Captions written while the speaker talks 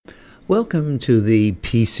Welcome to the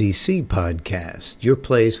PCC podcast, your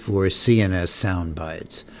place for CNS sound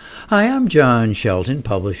bites. Hi, I'm John Shelton,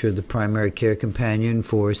 publisher of the Primary Care Companion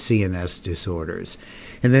for CNS Disorders.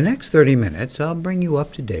 In the next 30 minutes, I'll bring you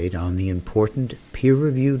up to date on the important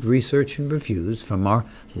peer-reviewed research and reviews from our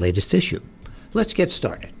latest issue. Let's get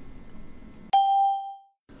started.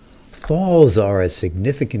 Falls are a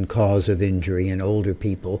significant cause of injury in older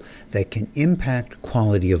people that can impact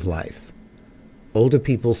quality of life. Older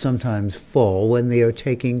people sometimes fall when they are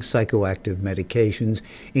taking psychoactive medications,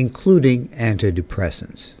 including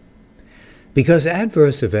antidepressants. Because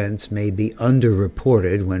adverse events may be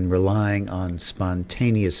underreported when relying on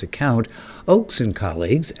spontaneous account, Oakes and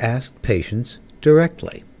colleagues asked patients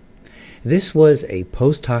directly. This was a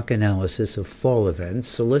post hoc analysis of fall events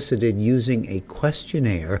solicited using a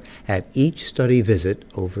questionnaire at each study visit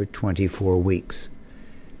over 24 weeks.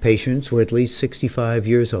 Patients were at least 65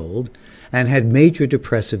 years old and had major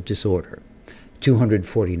depressive disorder.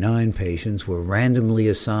 249 patients were randomly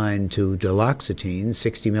assigned to duloxetine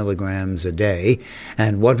 60 milligrams a day,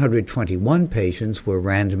 and 121 patients were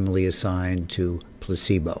randomly assigned to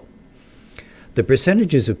placebo. The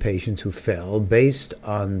percentages of patients who fell based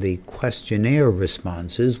on the questionnaire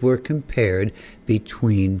responses were compared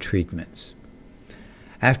between treatments.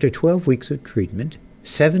 After 12 weeks of treatment,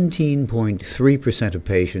 17.3% of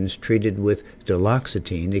patients treated with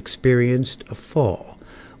duloxetine experienced a fall,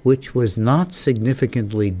 which was not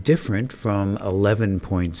significantly different from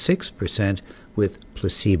 11.6% with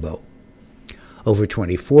placebo. Over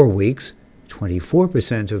 24 weeks,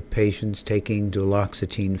 24% of patients taking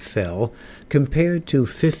duloxetine fell, compared to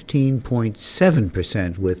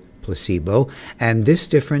 15.7% with placebo, and this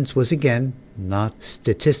difference was again not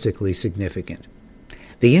statistically significant.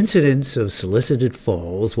 The incidence of solicited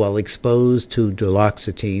falls while exposed to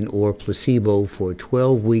duloxetine or placebo for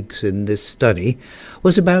 12 weeks in this study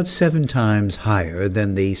was about 7 times higher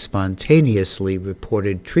than the spontaneously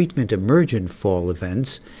reported treatment-emergent fall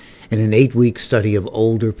events in an 8-week study of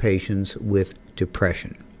older patients with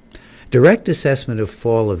depression. Direct assessment of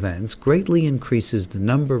fall events greatly increases the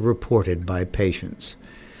number reported by patients.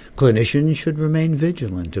 Clinicians should remain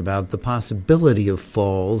vigilant about the possibility of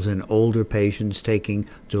falls in older patients taking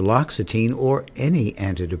duloxetine or any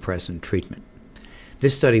antidepressant treatment.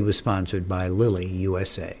 This study was sponsored by Lilly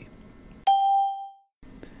USA.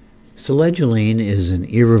 Selegiline is an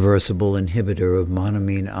irreversible inhibitor of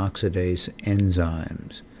monoamine oxidase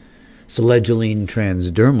enzymes. Selegiline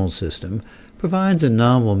transdermal system provides a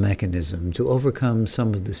novel mechanism to overcome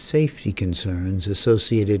some of the safety concerns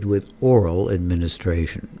associated with oral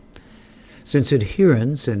administration. Since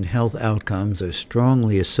adherence and health outcomes are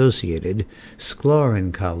strongly associated, Sklar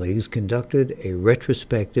and colleagues conducted a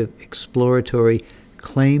retrospective exploratory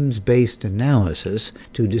claims-based analysis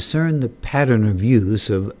to discern the pattern of use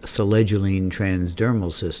of Selegiline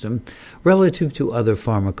transdermal system relative to other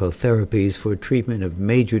pharmacotherapies for treatment of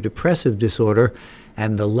major depressive disorder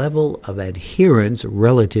and the level of adherence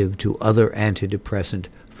relative to other antidepressant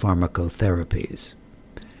pharmacotherapies.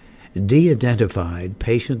 De-identified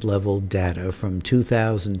patient-level data from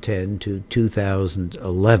 2010 to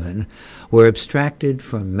 2011 were abstracted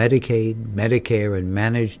from Medicaid, Medicare, and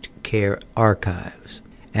managed care archives.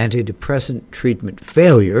 Antidepressant treatment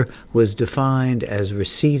failure was defined as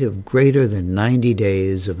receipt of greater than 90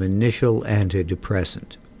 days of initial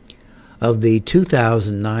antidepressant. Of the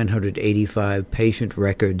 2,985 patient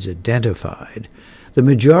records identified, the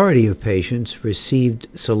majority of patients received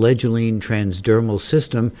Selegiline transdermal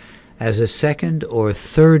system as a second or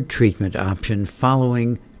third treatment option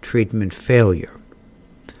following treatment failure.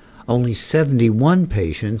 Only 71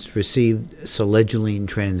 patients received Selegiline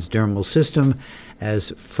transdermal system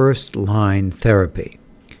as first-line therapy.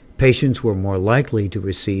 Patients were more likely to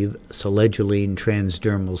receive Selegiline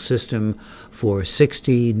transdermal system for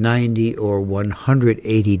 60, 90, or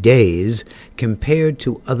 180 days compared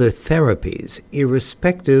to other therapies,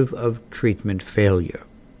 irrespective of treatment failure.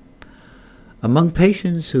 Among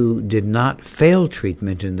patients who did not fail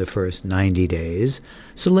treatment in the first 90 days,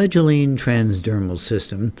 Selegiline transdermal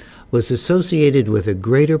system was associated with a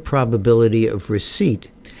greater probability of receipt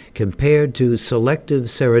compared to selective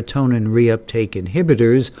serotonin reuptake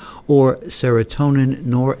inhibitors or serotonin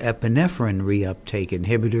norepinephrine reuptake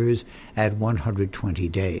inhibitors at 120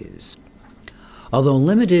 days. Although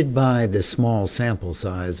limited by the small sample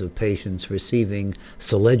size of patients receiving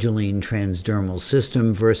Selegiline transdermal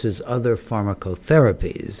system versus other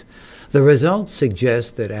pharmacotherapies, the results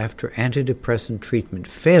suggest that after antidepressant treatment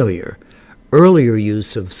failure, earlier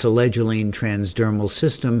use of Selegiline transdermal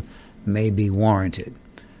system may be warranted.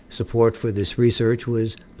 Support for this research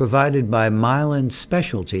was provided by Mylan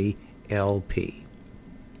Specialty, LP.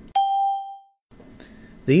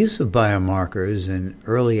 The use of biomarkers in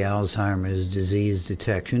early Alzheimer's disease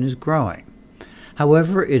detection is growing.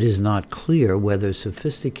 However, it is not clear whether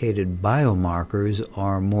sophisticated biomarkers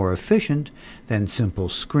are more efficient than simple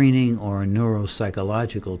screening or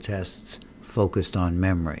neuropsychological tests focused on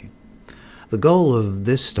memory. The goal of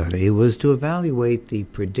this study was to evaluate the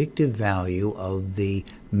predictive value of the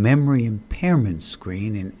memory impairment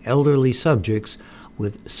screen in elderly subjects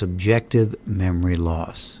with subjective memory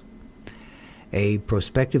loss. A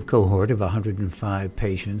prospective cohort of 105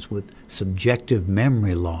 patients with subjective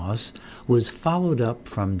memory loss was followed up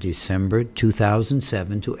from December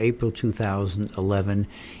 2007 to April 2011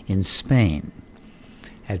 in Spain.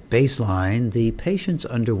 At baseline, the patients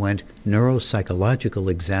underwent neuropsychological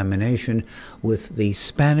examination with the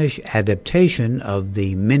Spanish adaptation of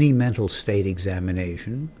the Mini Mental State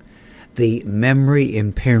Examination, the Memory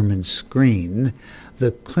Impairment Screen,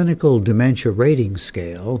 the Clinical Dementia Rating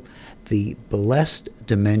Scale, the BELEST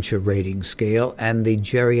Dementia Rating Scale, and the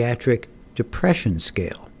Geriatric Depression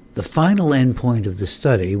Scale. The final endpoint of the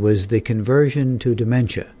study was the conversion to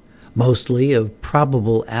dementia, mostly of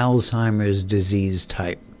probable Alzheimer's disease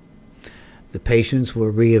type. The patients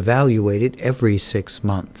were reevaluated every 6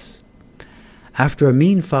 months. After a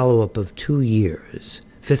mean follow-up of 2 years,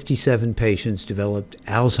 57 patients developed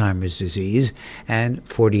Alzheimer's disease and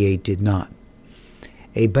 48 did not.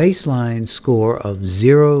 A baseline score of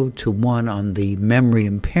 0 to 1 on the memory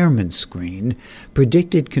impairment screen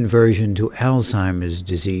predicted conversion to Alzheimer's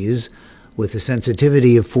disease with a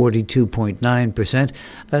sensitivity of 42.9%,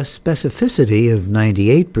 a specificity of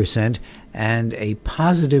 98%, and a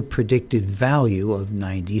positive predicted value of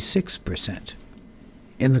 96%.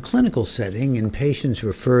 In the clinical setting, in patients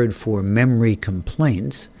referred for memory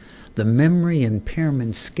complaints, the Memory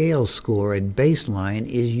Impairment Scale score at baseline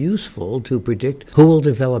is useful to predict who will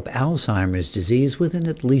develop Alzheimer's disease within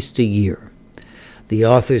at least a year. The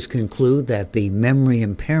authors conclude that the memory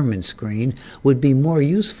impairment screen would be more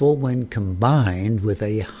useful when combined with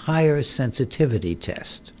a higher sensitivity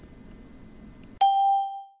test.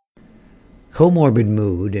 Comorbid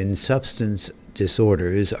mood and substance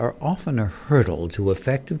disorders are often a hurdle to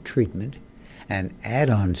effective treatment, and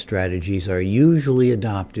add-on strategies are usually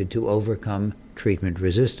adopted to overcome treatment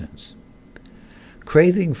resistance.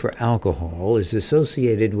 Craving for alcohol is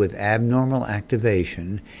associated with abnormal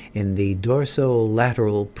activation in the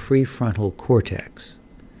dorsolateral prefrontal cortex.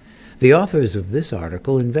 The authors of this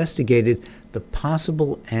article investigated the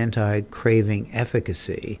possible anti-craving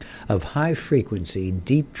efficacy of high-frequency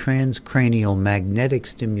deep transcranial magnetic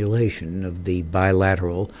stimulation of the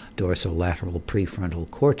bilateral dorsolateral prefrontal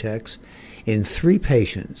cortex in 3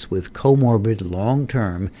 patients with comorbid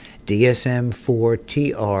long-term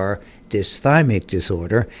DSM-4-TR dysthymic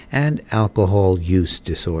disorder and alcohol use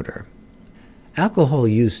disorder. Alcohol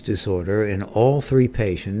use disorder in all 3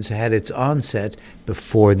 patients had its onset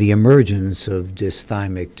before the emergence of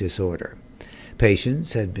dysthymic disorder.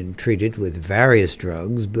 Patients had been treated with various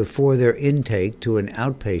drugs before their intake to an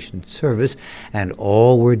outpatient service, and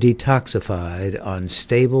all were detoxified on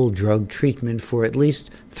stable drug treatment for at least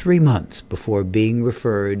 3 months before being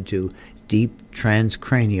referred to deep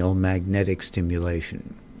transcranial magnetic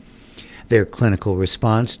stimulation. Their clinical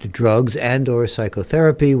response to drugs and/or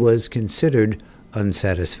psychotherapy was considered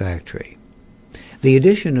unsatisfactory. The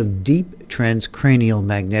addition of deep transcranial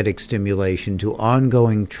magnetic stimulation to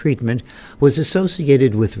ongoing treatment was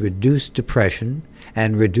associated with reduced depression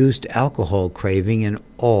and reduced alcohol craving in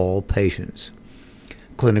all patients.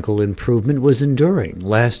 Clinical improvement was enduring,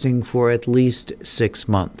 lasting for at least 6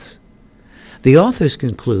 months. The authors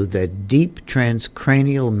conclude that deep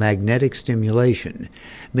transcranial magnetic stimulation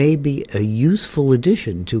may be a useful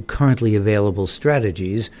addition to currently available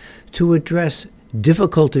strategies to address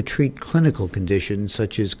difficult-to-treat clinical conditions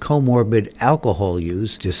such as comorbid alcohol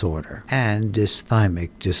use disorder and dysthymic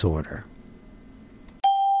disorder.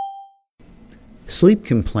 Sleep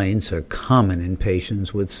complaints are common in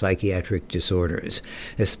patients with psychiatric disorders,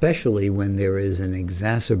 especially when there is an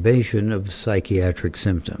exacerbation of psychiatric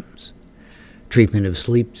symptoms. Treatment of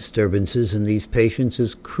sleep disturbances in these patients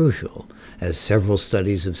is crucial, as several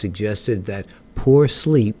studies have suggested that poor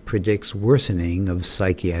sleep predicts worsening of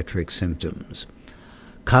psychiatric symptoms.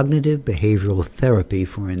 Cognitive behavioral therapy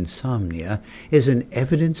for insomnia is an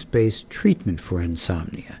evidence-based treatment for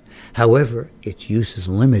insomnia. However, its use is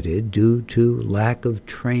limited due to lack of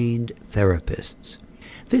trained therapists.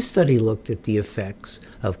 This study looked at the effects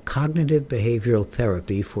of cognitive behavioral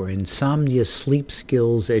therapy for insomnia sleep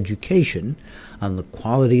skills education on the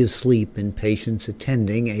quality of sleep in patients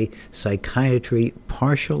attending a psychiatry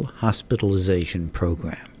partial hospitalization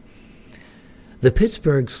program. The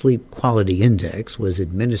Pittsburgh Sleep Quality Index was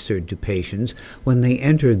administered to patients when they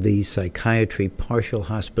entered the psychiatry partial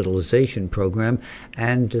hospitalization program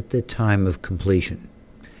and at the time of completion.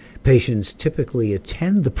 Patients typically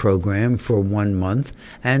attend the program for 1 month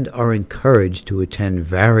and are encouraged to attend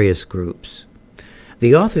various groups.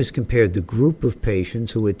 The authors compared the group of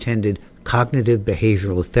patients who attended cognitive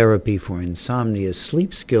behavioral therapy for insomnia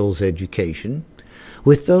sleep skills education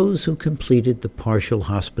with those who completed the partial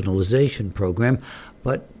hospitalization program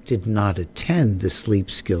but did not attend the sleep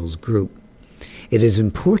skills group. It is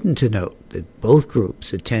important to note that both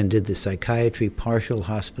groups attended the psychiatry partial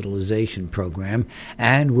hospitalization program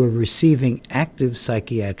and were receiving active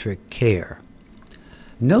psychiatric care.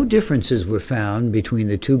 No differences were found between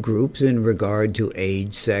the two groups in regard to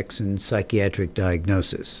age, sex, and psychiatric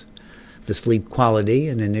diagnosis. The sleep quality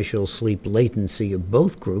and initial sleep latency of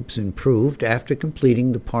both groups improved after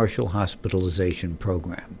completing the partial hospitalization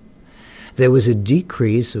program. There was a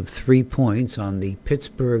decrease of 3 points on the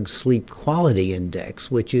Pittsburgh Sleep Quality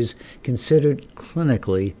Index, which is considered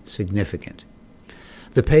clinically significant.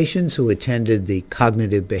 The patients who attended the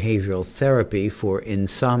cognitive behavioral therapy for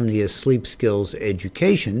insomnia sleep skills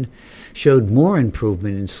education showed more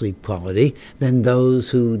improvement in sleep quality than those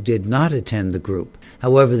who did not attend the group.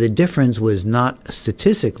 However, the difference was not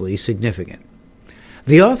statistically significant.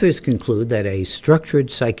 The authors conclude that a structured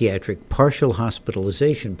psychiatric partial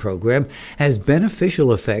hospitalization program has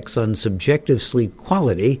beneficial effects on subjective sleep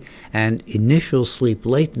quality and initial sleep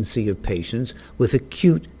latency of patients with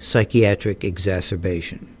acute psychiatric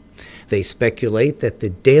exacerbation. They speculate that the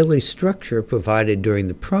daily structure provided during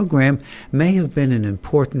the program may have been an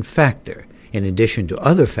important factor, in addition to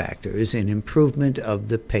other factors, in improvement of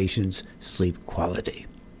the patient's sleep quality.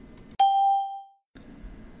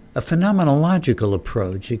 A phenomenological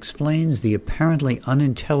approach explains the apparently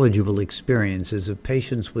unintelligible experiences of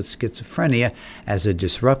patients with schizophrenia as a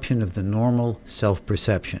disruption of the normal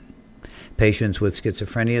self-perception. Patients with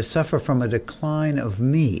schizophrenia suffer from a decline of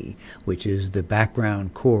me, which is the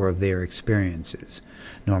background core of their experiences.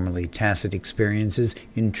 Normally, tacit experiences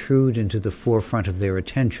intrude into the forefront of their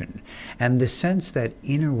attention, and the sense that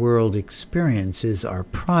inner world experiences are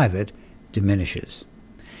private diminishes.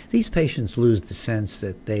 These patients lose the sense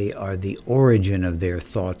that they are the origin of their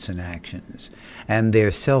thoughts and actions, and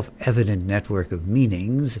their self-evident network of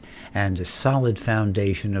meanings and a solid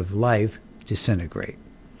foundation of life disintegrate.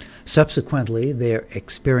 Subsequently, their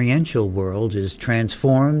experiential world is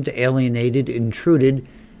transformed, alienated, intruded,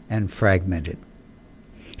 and fragmented.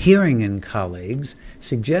 Hearing and colleagues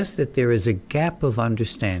suggest that there is a gap of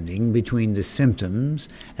understanding between the symptoms,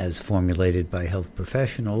 as formulated by health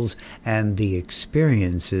professionals, and the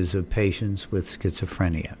experiences of patients with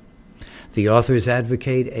schizophrenia. The authors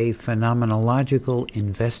advocate a phenomenological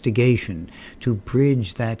investigation to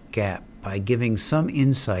bridge that gap by giving some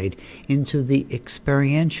insight into the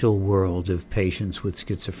experiential world of patients with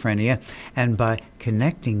schizophrenia and by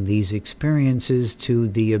connecting these experiences to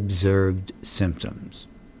the observed symptoms.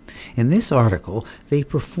 In this article, they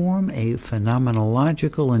perform a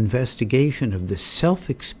phenomenological investigation of the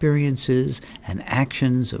self-experiences and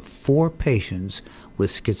actions of 4 patients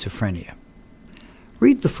with schizophrenia.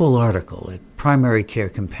 Read the full article at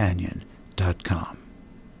primarycarecompanion.com.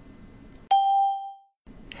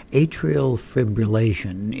 Atrial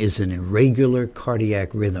fibrillation is an irregular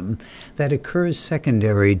cardiac rhythm that occurs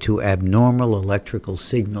secondary to abnormal electrical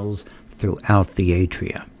signals throughout the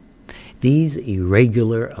atria. These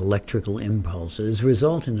irregular electrical impulses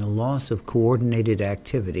result in a loss of coordinated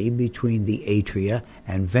activity between the atria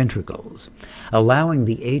and ventricles, allowing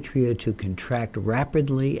the atria to contract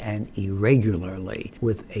rapidly and irregularly,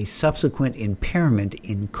 with a subsequent impairment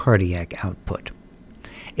in cardiac output.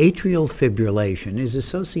 Atrial fibrillation is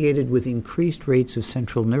associated with increased rates of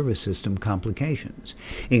central nervous system complications,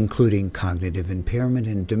 including cognitive impairment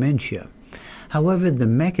and dementia. However, the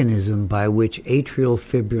mechanism by which atrial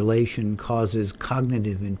fibrillation causes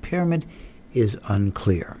cognitive impairment is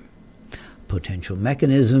unclear. Potential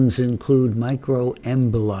mechanisms include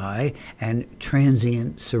microemboli and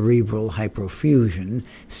transient cerebral hypofusion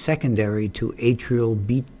secondary to atrial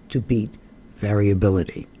beat-to-beat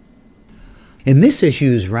variability. In this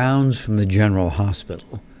issue's rounds from the General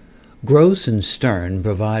Hospital, Gross and Stern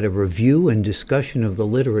provide a review and discussion of the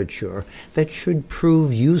literature that should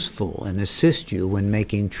prove useful and assist you when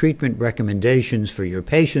making treatment recommendations for your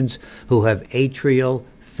patients who have atrial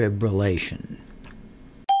fibrillation.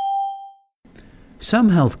 Some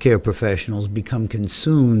healthcare professionals become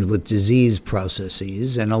consumed with disease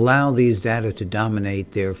processes and allow these data to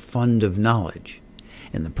dominate their fund of knowledge.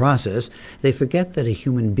 In the process, they forget that a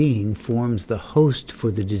human being forms the host for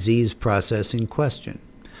the disease process in question.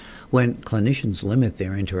 When clinicians limit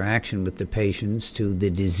their interaction with the patients to the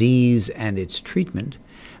disease and its treatment,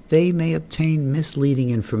 they may obtain misleading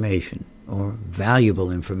information, or valuable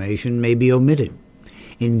information may be omitted.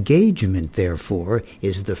 Engagement, therefore,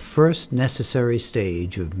 is the first necessary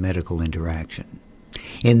stage of medical interaction.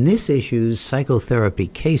 In this issue's psychotherapy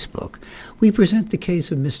casebook, we present the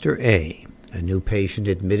case of Mr. A, a new patient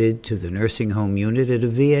admitted to the nursing home unit at a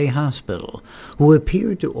VA hospital, who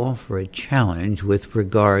appeared to offer a challenge with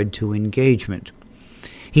regard to engagement.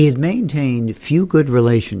 He had maintained few good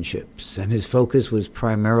relationships, and his focus was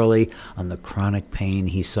primarily on the chronic pain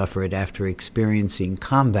he suffered after experiencing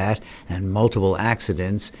combat and multiple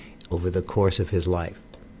accidents over the course of his life.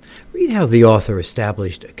 Read how the author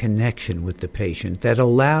established a connection with the patient that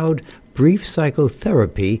allowed brief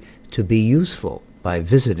psychotherapy to be useful by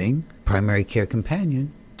visiting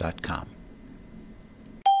primarycarecompanion.com.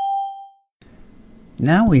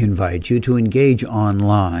 Now we invite you to engage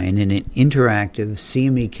online in an interactive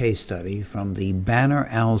CME case study from the Banner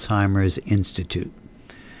Alzheimer's Institute.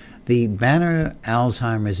 The Banner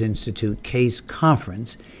Alzheimer's Institute Case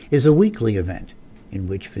Conference is a weekly event in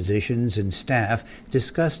which physicians and staff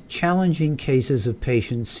discuss challenging cases of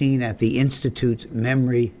patients seen at the Institute's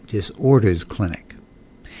Memory Disorders Clinic.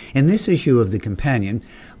 In this issue of The Companion,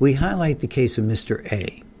 we highlight the case of Mr.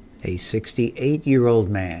 A 68-year-old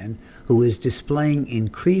man who is displaying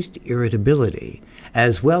increased irritability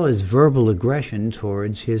as well as verbal aggression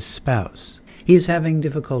towards his spouse. He is having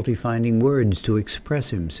difficulty finding words to express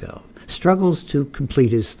himself, struggles to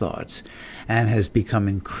complete his thoughts, and has become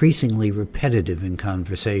increasingly repetitive in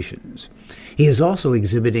conversations. He is also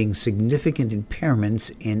exhibiting significant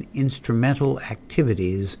impairments in instrumental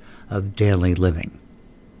activities of daily living.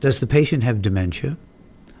 Does the patient have dementia,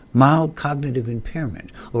 mild cognitive impairment,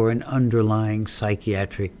 or an underlying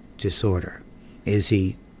psychiatric disorder? Is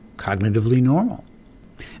he cognitively normal?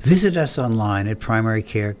 Visit us online at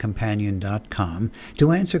primarycarecompanion.com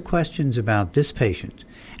to answer questions about this patient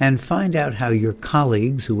and find out how your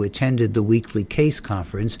colleagues who attended the weekly case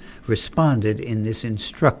conference responded in this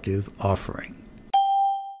instructive offering.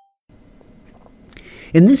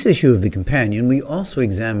 In this issue of The Companion, we also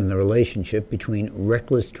examine the relationship between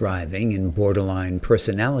reckless driving and borderline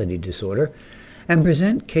personality disorder and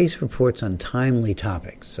present case reports on timely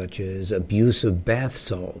topics such as abuse of bath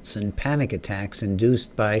salts and panic attacks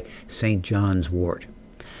induced by St. John's wort.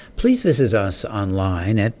 Please visit us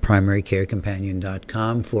online at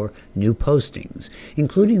primarycarecompanion.com for new postings,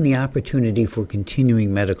 including the opportunity for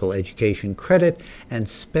continuing medical education credit and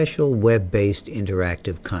special web-based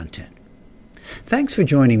interactive content. Thanks for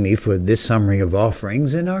joining me for this summary of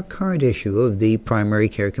offerings in our current issue of the Primary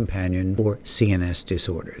Care Companion for CNS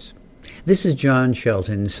Disorders. This is John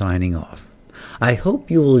Shelton signing off. I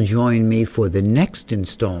hope you will join me for the next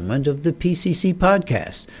installment of the PCC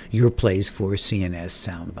podcast, your place for CNS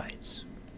Soundbites.